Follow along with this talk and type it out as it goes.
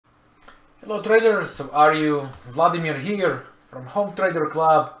Hello traders, how are you? Vladimir here from Home Trader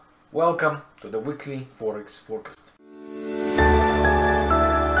Club. Welcome to the weekly Forex forecast.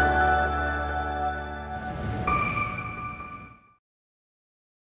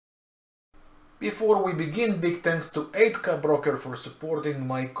 Before we begin, big thanks to 8K Broker for supporting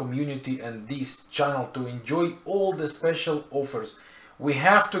my community and this channel to enjoy all the special offers we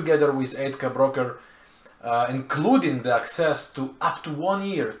have together with 8K Broker, including the access to up to 1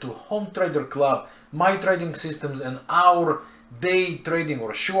 year to Home Trader Club, my trading systems and our day trading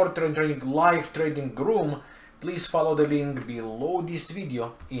or short trading live trading room. Please follow the link below this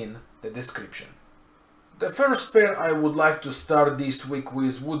video in the description. The first pair I would like to start this week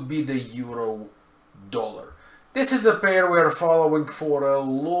with would be the euro dollar. This is a pair we are following for a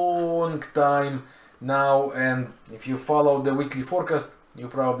long time now, and if you follow the weekly forecast you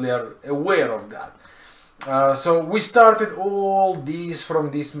probably are aware of that. So we started all these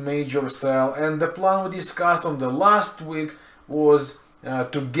from this major sell, and the plan we discussed on the last week was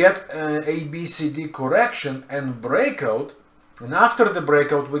to get an ABCD correction and breakout, and after the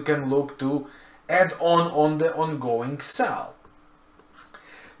breakout we can look to add on the ongoing sell.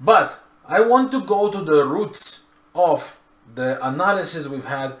 But I want to go to the roots of the analysis we've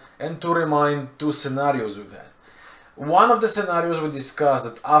had and to remind two scenarios we've had. One of the scenarios we discussed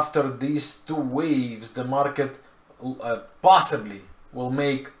that after these two waves the market possibly will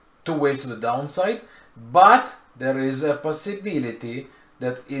make two waves to the downside, but there is a possibility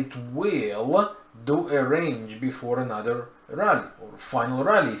that it will do a range before another rally, or final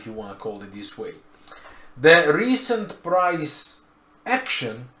rally if you want to call it this way. The recent price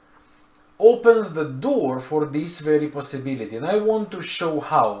action opens the door for this very possibility, and I want to show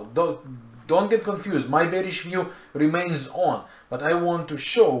how. Don't get confused, my bearish view remains on, but I want to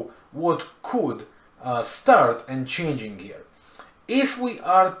show what could start and changing here. If we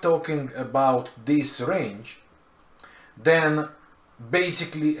are talking about this range, then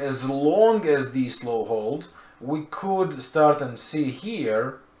basically as long as this low holds, we could start and see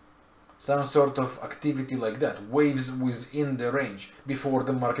here some sort of activity like that, waves within the range before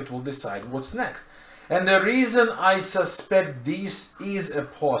the market will decide what's next. And the reason I suspect this is a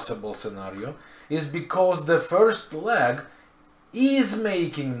possible scenario is because the first leg is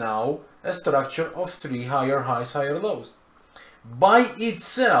making now a structure of 3 higher highs, higher lows. By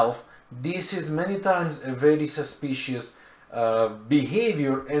itself, this is many times a very suspicious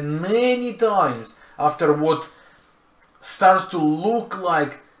behavior, and many times after what starts to look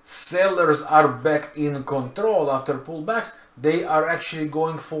like sellers are back in control after pullbacks, they are actually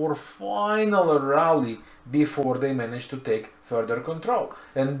going for final rally before they manage to take further control.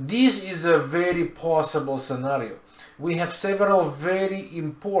 And this is a very possible scenario. We have several very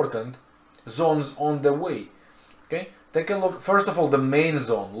important zones on the way. Okay, take a look. First of all, the main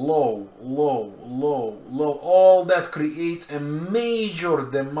zone, low, low, low, low, all that creates a major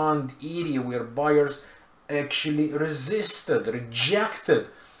demand area where buyers actually resisted, rejected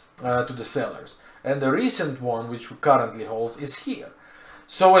to the sellers. And the recent one, which currently holds, is here.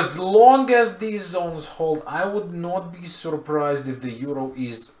 So as long as these zones hold, I would not be surprised if the euro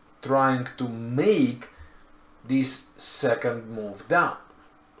is trying to make this second move down.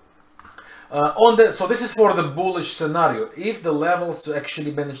 So this is for the bullish scenario, if the levels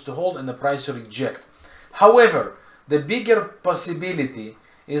actually manage to hold and the price reject. However, the bigger possibility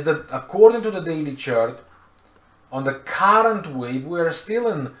is that according to the daily chart, on the current wave, we are still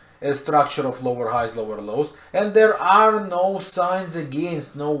in a structure of lower highs, lower lows, and there are no signs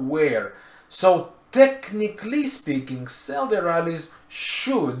against nowhere. So technically speaking, sell the rallies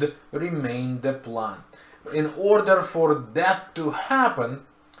should remain the plan. In order for that to happen,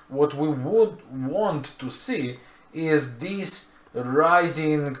 what we would want to see is this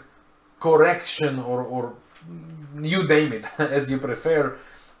rising correction, or you name it as you prefer,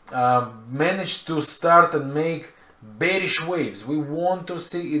 manage to start and make bearish waves. We want to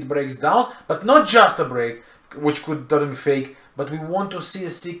see it breaks down, but not just a break, which could turn fake, but we want to see a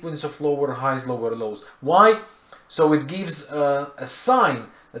sequence of lower highs, lower lows. Why? So it gives a sign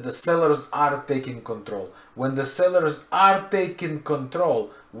that the sellers are taking control. When the sellers are taking control,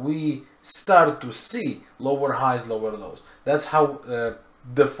 we start to see lower highs, lower lows. That's how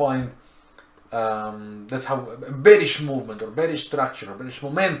defined, that's how bearish movement or bearish structure or bearish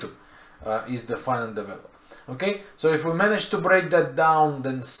momentum is defined and developed. Okay, so if we manage to break that down,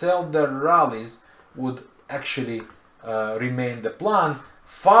 then sell the rallies would actually remain the plan,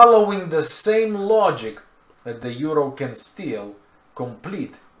 following the same logic that the euro can still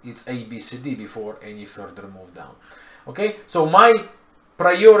complete its ABCD before any further move down. Okay, so my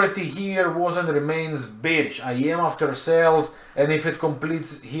priority here was and remains bearish. I am after sales, and if it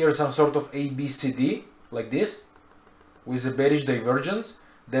completes here some sort of ABCD like this with a bearish divergence,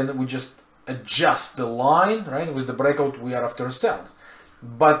 then we just adjust the line, right? With the breakout, we are after sales.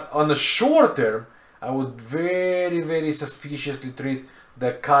 But on the short term, I would very suspiciously treat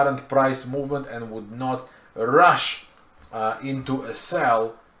the current price movement and would not rush into a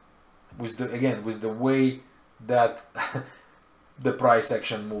sell with the way that the price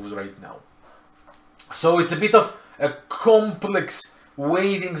action moves right now. So it's a bit of a complex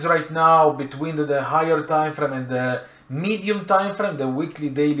wavings right now between the higher time frame and the medium time frame, the weekly,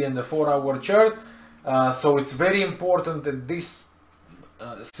 daily, and the 4-hour chart. So it's very important that these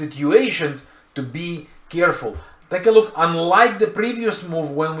situations to be careful. Take a look. Unlike the previous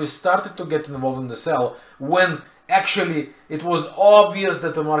move when we started to get involved in the sell, when actually it was obvious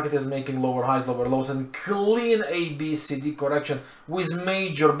that the market is making lower highs, lower lows, and clean ABCD correction with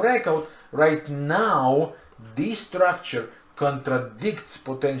major breakout, right now this structure contradicts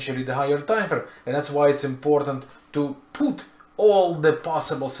potentially the higher time frame, and that's why it's important to put all the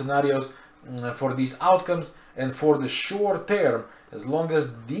possible scenarios for these outcomes. And for the short term, as long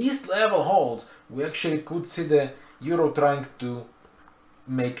as this level holds, we actually could see the euro trying to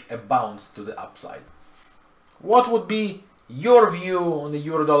make a bounce to the upside. What would be your view on the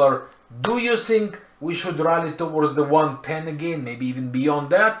euro dollar? Do you think we should rally towards the 110 again, maybe even beyond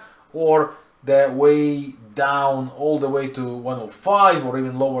that, or the way down all the way to 105 or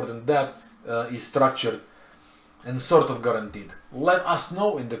even lower than that is structured and sort of guaranteed? Let us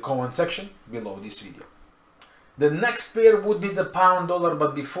know in the comment section below this video. The next pair would be the pound dollar,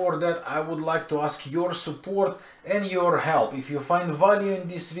 but before that I would like to ask your support and your help. If you find value in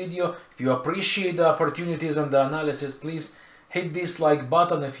this video, if you appreciate the opportunities and the analysis, please hit this like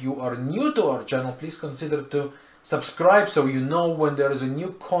button. If you are new to our channel, please consider to subscribe so you know when there is a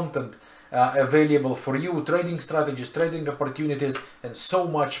new content available for you, trading strategies, trading opportunities, and so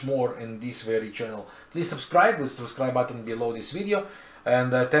much more in this very channel. Please subscribe with the subscribe button below this video.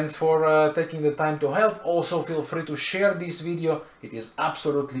 And thanks for taking the time to help. Also feel free to share this video. It is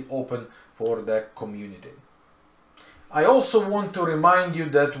absolutely open for the community. I also want to remind you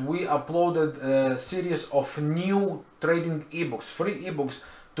that we uploaded a series of new trading ebooks, free ebooks,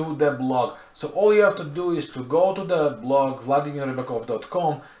 to the blog. So all you have to do is to go to the blog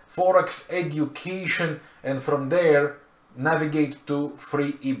VladimirRibakov.com, Forex Education, and from there navigate to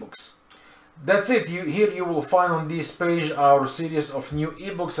free ebooks. That's it. Here you will find on this page our series of new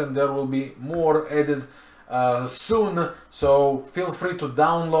ebooks, and there will be more added soon. So feel free to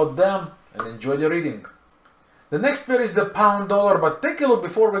download them and enjoy the reading. The next pair is the pound dollar, but take a look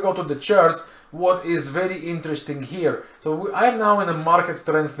before we go to the charts what is very interesting here. So I am now in a market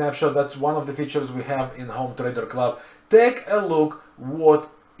trend snapshot. That's one of the features we have in Home Trader Club. Take a look what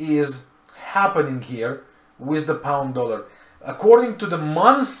is happening here with the pound dollar. According to the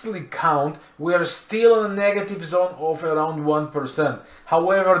monthly count, we are still in a negative zone of around 1%.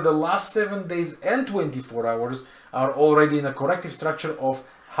 However, the last 7 days and 24 hours are already in a corrective structure of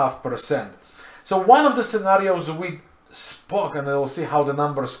 0.5%. So one of the scenarios we spoke, and we'll see how the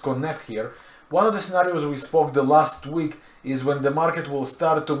numbers connect here. One of the scenarios we spoke the last week is when the market will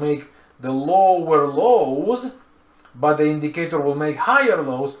start to make the lower lows, but the indicator will make higher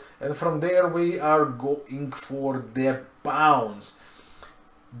lows, and from there we are going for the bounce.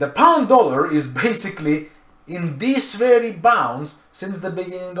 The pound dollar is basically in this very bounce since the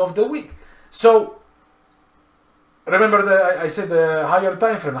beginning of the week. So remember I said the higher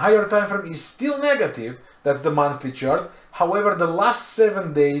time frame. Higher time frame is still negative. That's the monthly chart. However, the last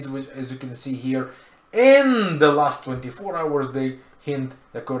 7 days, which, as you can see here, and the last 24 hours, they hint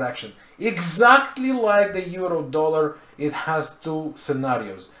the correction. Exactly like the euro dollar, it has two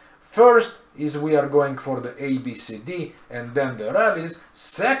scenarios. First is we are going for the ABCD and then the rallies.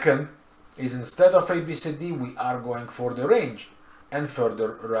 Second is instead of ABCD, we are going for the range and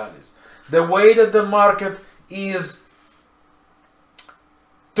further rallies. The way that the market is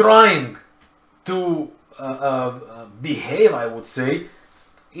trying to behave, I would say,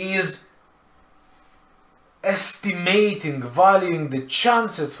 is estimating, valuing the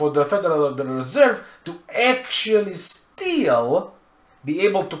chances for the Federal Reserve to actually still be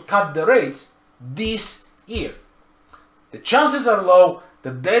able to cut the rates this year. The chances are low, the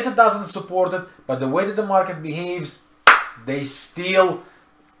data doesn't support it, but the way that the market behaves, they still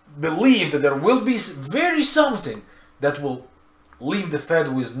believe that there will be very something that will leave the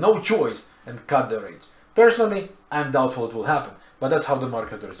Fed with no choice and cut the rates. Personally, I'm doubtful it will happen, but that's how the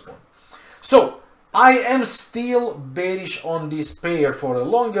market will respond. So, I am still bearish on this pair for a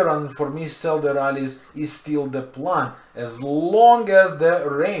longer run. For me, sell the rallies is still the plan, as long as the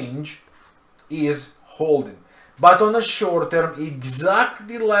range is holding. But on a short term,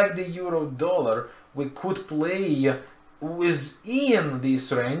 exactly like the euro dollar, we could play within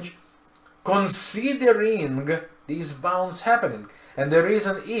this range, considering this bounce happening. And the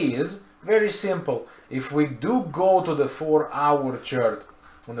reason is very simple. If we do go to the 4-hour chart,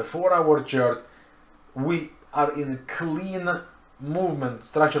 on the 4-hour chart, we are in a clean movement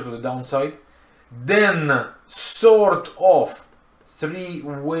structure to the downside, then sort of 3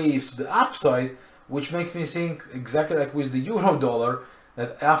 waves to the upside, which makes me think exactly like with the euro dollar,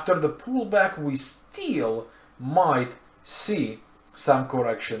 that after the pullback we still might see some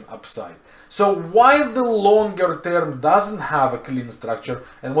correction upside. So while the longer term doesn't have a clean structure,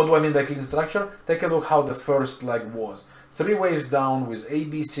 and what do I mean by clean structure? Take a look how the first leg was. 3 waves down with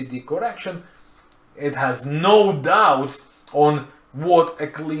ABCD correction. It has no doubts on what a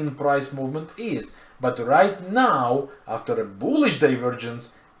clean price movement is. But right now, after a bullish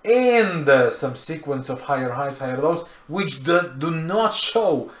divergence and some sequence of higher highs, higher lows, which do not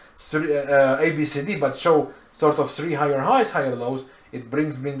show ABCD, but show sort of 3 higher highs, higher lows, it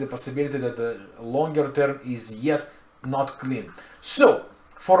brings me in the possibility that the longer term is yet not clean. So,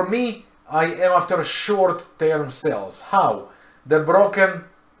 for me, I am after short-term sells. How? The broken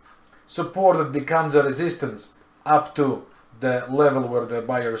support that becomes a resistance up to the level where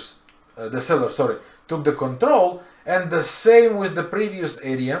the sellers took the control, and the same with the previous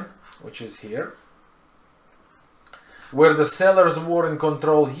area, which is here, where the sellers were in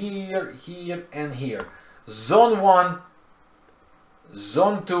control here, here, and here. Zone 1,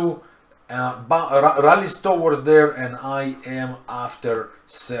 Zone 2, rallies towards there, and I am after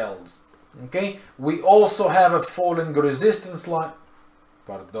sells. Okay, we also have a falling resistance line.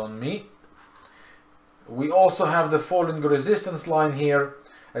 Pardon me. We also have the falling resistance line here,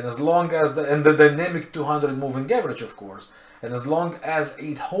 and as long as the dynamic 200 moving average, of course, and as long as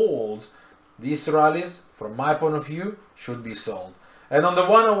it holds, these rallies, from my point of view, should be sold. And on the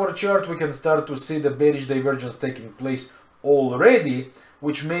 1-hour chart, we can start to see the bearish divergence taking place already,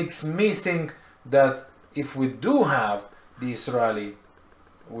 which makes me think that if we do have this rally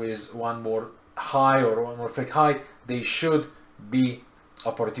with one more high or one more fake high, they should be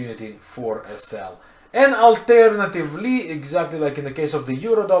opportunity for a sell. And alternatively, exactly like in the case of the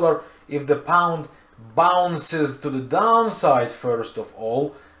euro dollar, if the pound bounces to the downside first of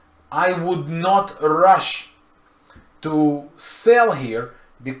all, I would not rush to sell here,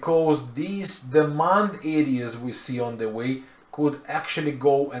 because these demand areas we see on the way could actually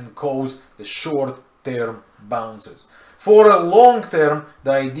go and cause the short-term bounces. For a long term,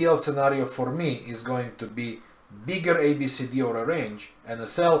 the ideal scenario for me is going to be bigger ABCD or a range and a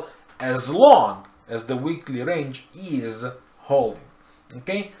sell, as long as the weekly range is holding.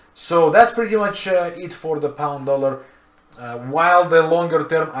 Okay, so that's pretty much it for the pound dollar. While the longer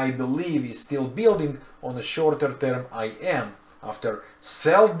term, I believe, is still building, on the shorter term I am after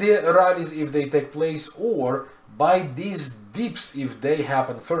sell the rallies if they take place, or buy these dips if they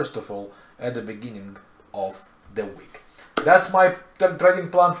happen first of all at the beginning of the week. That's my trading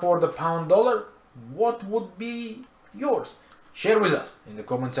plan for the pound dollar. What would be yours? Share with us in the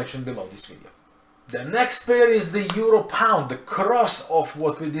comment section below this video. The next pair is the euro pound, the cross of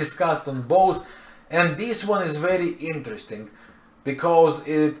what we discussed on both, and this one is very interesting because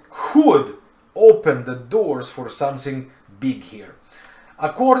it could open the doors for something big here.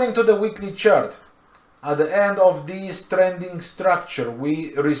 According to the weekly chart, at the end of this trending structure,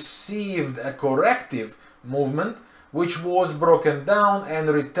 we received a corrective movement which was broken down and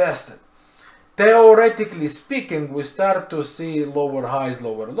retested. Theoretically speaking, we start to see lower highs,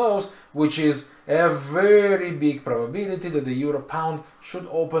 lower lows, which is a very big probability that the euro pound should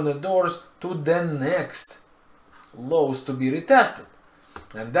open the doors to the next lows to be retested.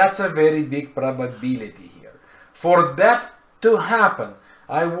 And that's a very big probability here. For that to happen,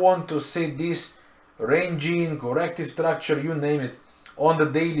 I want to see this ranging, corrective structure, you name it, on the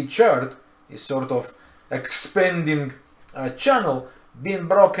daily chart is sort of expanding channel being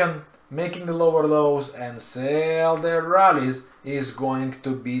broken, making the lower lows and sell the rallies is going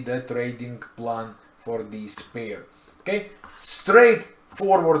to be the trading plan for this pair. Okay, straight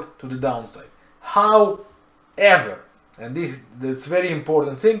forward to the downside. However, and that's very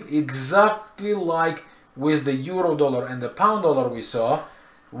important thing, exactly like with the euro dollar and the pound dollar we saw,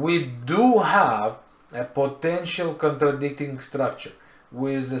 we do have a potential contradicting structure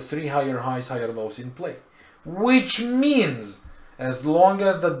with the 3 higher highs, higher lows in play, which means as long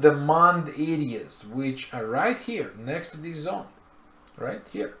as the demand areas, which are right here next to this zone, right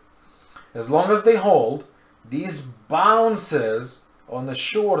here, As long as they hold, these bounces on the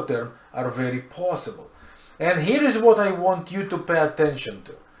short term are very possible. And here is what I want you to pay attention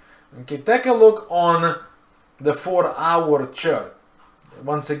to. Okay, take a look on the 4-hour chart.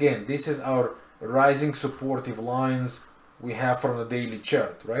 Once again, this is our rising supportive lines we have from the daily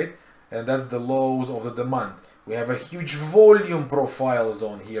chart, right? And that's the lows of the demand. We have a huge volume profile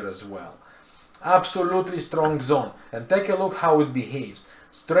zone here as well. Absolutely strong zone. And take a look how it behaves.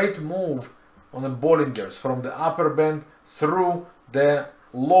 Straight move on the Bollingers from the upper band through the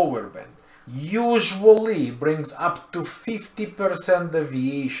lower band. Usually brings up to 50%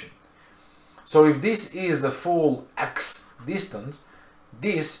 deviation. So if this is the full X distance,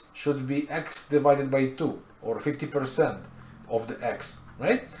 this should be X divided by 2 or 50% of the X,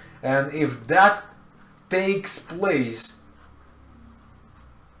 right? And if that takes place,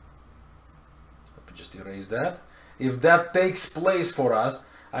 let me just erase that. If that takes place for us,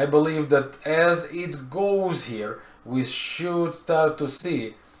 I believe that as it goes here, we should start to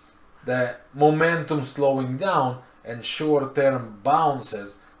see the momentum slowing down and short-term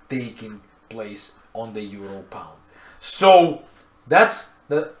bounces taking place on the euro pound. So that's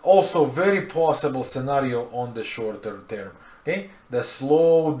also very possible scenario on the shorter term. Okay, the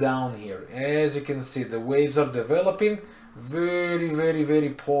slowdown here, as you can see, the waves are developing. Very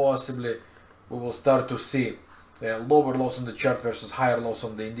possibly we will start to see lower lows on the chart versus higher lows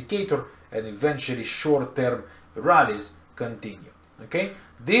on the indicator, and eventually short-term rallies continue. Okay,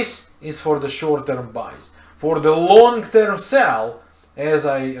 this is for the short-term buys. For the long-term sell, as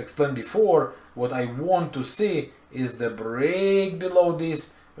I explained before, what I want to see is the break below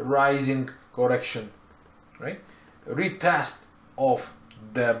this rising correction, right? Retest of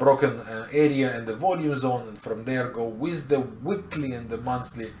the broken area and the volume zone, and from there go with the weekly and the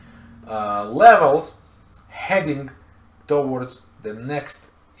monthly levels, heading towards the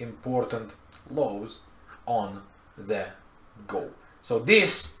next important lows on the go. So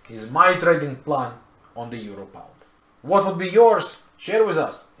this is my trading plan on the euro pound. What would be yours? Share with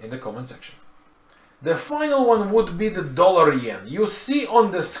us in the comment section. The final one would be the dollar yen. You see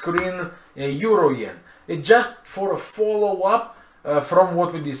on the screen a euro yen. It just for a follow-up from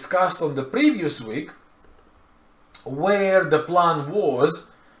what we discussed on the previous week, where the plan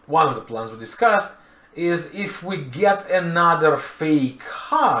was, one of the plans we discussed, is if we get another fake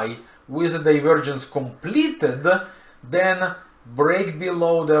high with the divergence completed, then break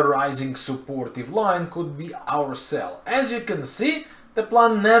below the rising supportive line could be our sell. As you can see, the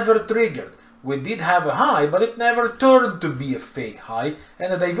plan never triggered. We did have a high, but it never turned to be a fake high,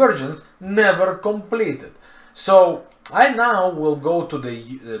 and the divergence never completed. So I now will go to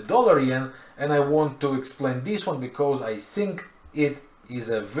the dollar yen, and I want to explain this one because I think it is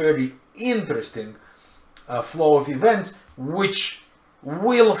a very interesting flow of events which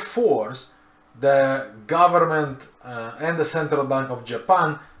will force the government and the Central Bank of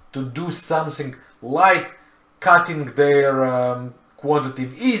Japan to do something like cutting their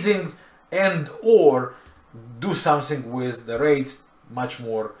quantitative easings and or do something with the rates much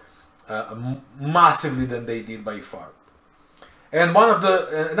more massively than they did by far. And one of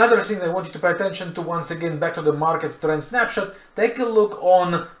the another thing I want you to pay attention to, once again, back to the market trend snapshot, take a look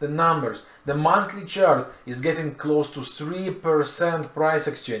on the numbers. The monthly chart is getting close to 3% price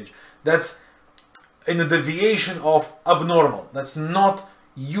exchange. That's in a deviation of abnormal. That's not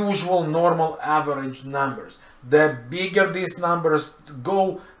usual normal average numbers. The bigger these numbers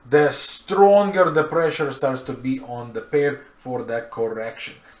go, the stronger the pressure starts to be on the pair for that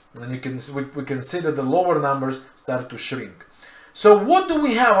correction. And we can see that the lower numbers start to shrink. So what do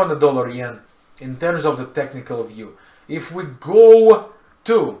we have on the dollar yen in terms of the technical view? If we go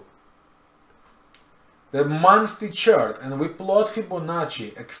to the monthly chart and we plot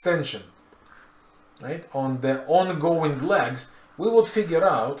Fibonacci extension, right, on the ongoing legs, we would figure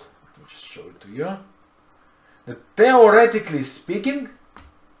out, let me just show it to you, that theoretically speaking,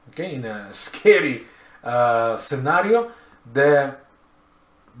 okay, in a scary scenario, the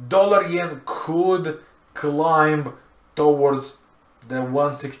dollar yen could climb towards the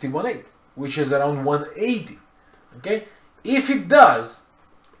 161.8, which is around 180. Okay, if it does,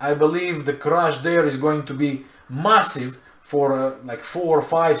 I believe the crash there is going to be massive for like 4,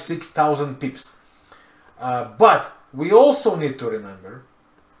 5, 6,000 pips. But we also need to remember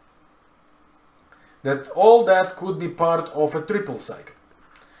that all that could be part of a triple cycle.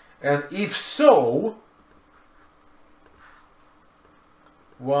 And if so,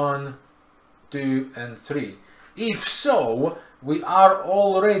 1, 2, and 3. If so, we are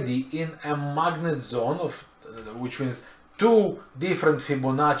already in a magnet zone of, which means 2 different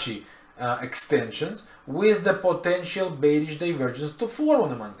Fibonacci extensions with the potential bearish divergence to form on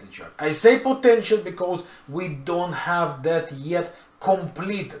the monthly chart. I say potential because we don't have that yet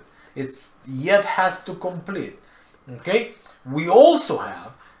completed. It's yet has to complete. Okay, we also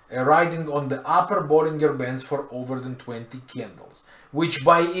have a riding on the upper Bollinger Bands for over than 20 candles, which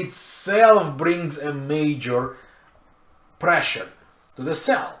by itself brings a major pressure to the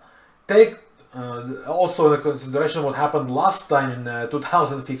sell. Take also into consideration what happened last time in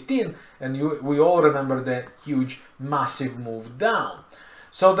 2015, and we all remember the huge massive move down.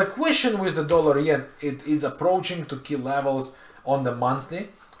 So the question with the dollar yen, it is approaching to key levels on the monthly.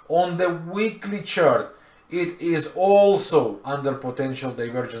 On the weekly chart, it is also under potential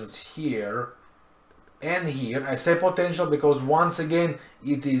divergence here and here. I say potential because once again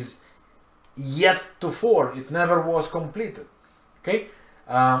it is yet to form. It never was completed. Okay,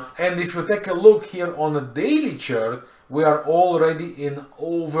 and if you take a look here on a daily chart, we are already in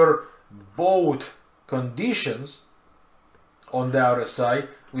overbought conditions on the RSI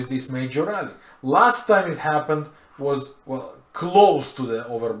with this major rally. Last time it happened was, well, close to the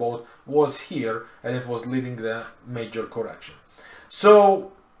overbought was here, and it was leading the major correction.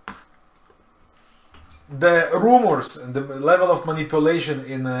 So the rumors and the level of manipulation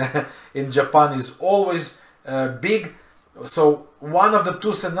in Japan is always big. So one of the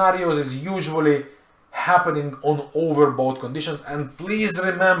two scenarios is usually happening on overbought conditions. And please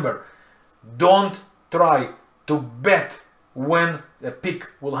remember, don't try to bet when the peak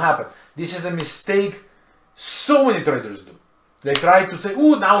will happen. This is a mistake so many traders do. They try to say,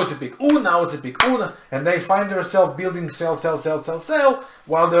 oh, now it's a peak, oh, now it's a peak, oh, no. And they find themselves building sell, sell, sell, sell, sell,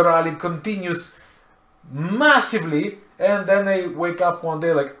 while the rally continues massively, and then they wake up one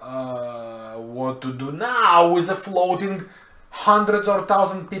day like, what to do now with a floating hundreds or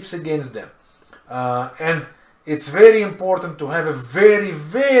thousand pips against them. And it's very important to have a very,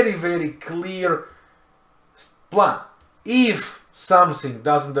 very, very clear plan. If something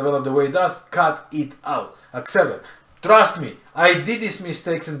doesn't develop the way it does, cut it out, accept it. Trust me, I did these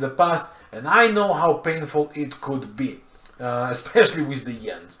mistakes in the past, and I know how painful it could be, especially with the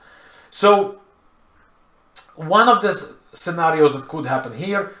yens. So one of the scenarios that could happen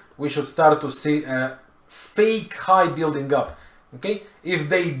here, we should start to see a fake high building up. Okay, if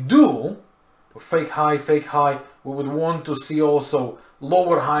they do fake high, we would want to see also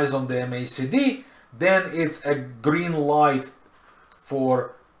lower highs on the MACD. Then it's a green light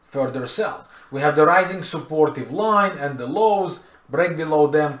for further sells. We have the rising supportive line, and the lows break below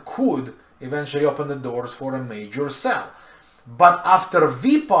them could eventually open the doors for a major sell. But after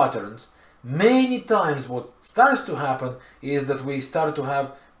V patterns, many times what starts to happen is that we start to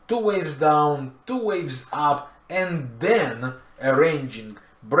have two waves down, two waves up, and then a ranging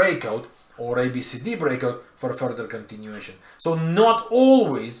breakout or ABCD breakout for further continuation. So not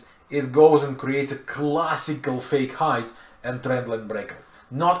always it goes and creates a classical fake highs and trendline breakout.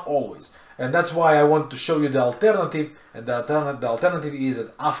 Not always. And that's why I want to show you the alternative. And the alternative is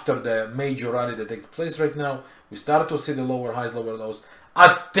that after the major rally that takes place right now, we start to see the lower highs, lower lows,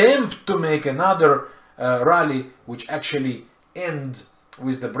 attempt to make another rally which actually ends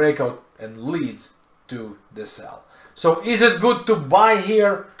with the breakout and leads to the sell. So is it good to buy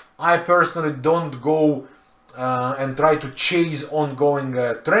here? I personally don't go and try to chase ongoing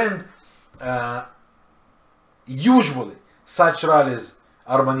trend. Usually such rallies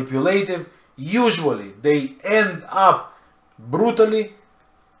are manipulative. Usually they end up brutally.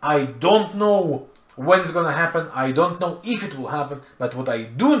 I don't know when it's gonna happen. I don't know if it will happen, but what I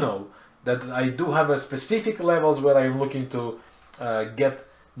do know, that I do have a specific levels where I'm looking to get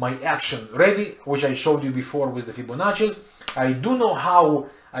my action ready, which I showed you before with the Fibonacci's. I do know how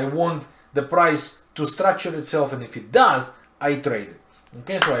I want the price to structure itself, and if it does, I trade it.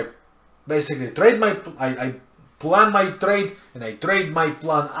 Okay, so I basically trade I plan my trade, and I trade my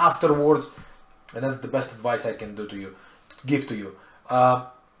plan afterwards, and that's the best advice I can give to you.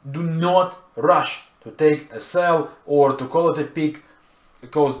 Do not rush to take a sell or to call it a peak,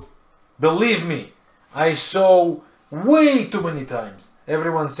 because believe me, I saw way too many times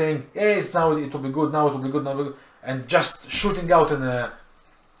everyone saying, yes, now it will be good, now it will be good, now it will be good, and just shooting out and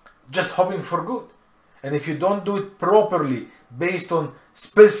just hoping for good. And if you don't do it properly based on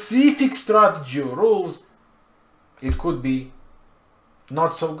specific strategy or rules, it could be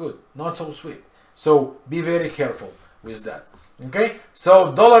not so good, not so sweet. So be very careful with that. Okay,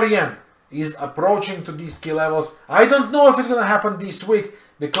 so dollar yen is approaching to these key levels. I don't know if it's going to happen this week,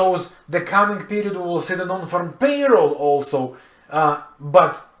 because the coming period we will see the non-farm payroll also.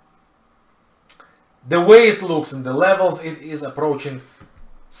 But the way it looks and the levels it is approaching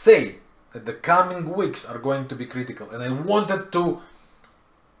say that the coming weeks are going to be critical. And I wanted to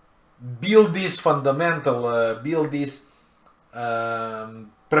build this fundamental, build this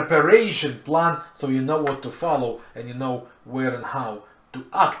preparation plan, so you know what to follow and you know where and how to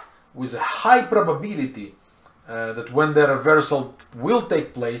act with a high probability that when the reversal will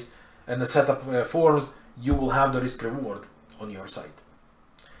take place and the setup forms, you will have the risk reward on your side.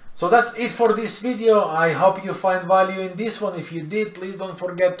 So that's it for this video. I hope you find value in this one. If you did, please don't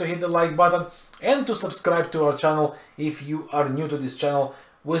forget to hit the like button and to subscribe to our channel if you are new to this channel,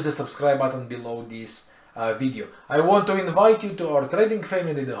 with the subscribe button below this video. I want to invite you to our trading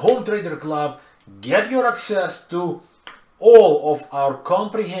family, the Home Trader Club. Get your access to all of our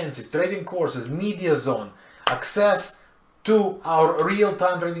comprehensive trading courses, media zone, access to our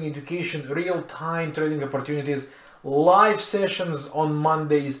real-time trading education, real-time trading opportunities, live sessions on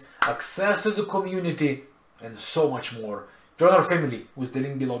Mondays, access to the community, and so much more. Join our family with the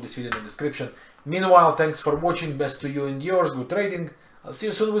link below this video in the description. Meanwhile, thanks for watching. Best to you and yours. Good trading. I'll see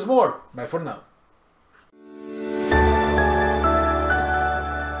you soon with more. Bye for now.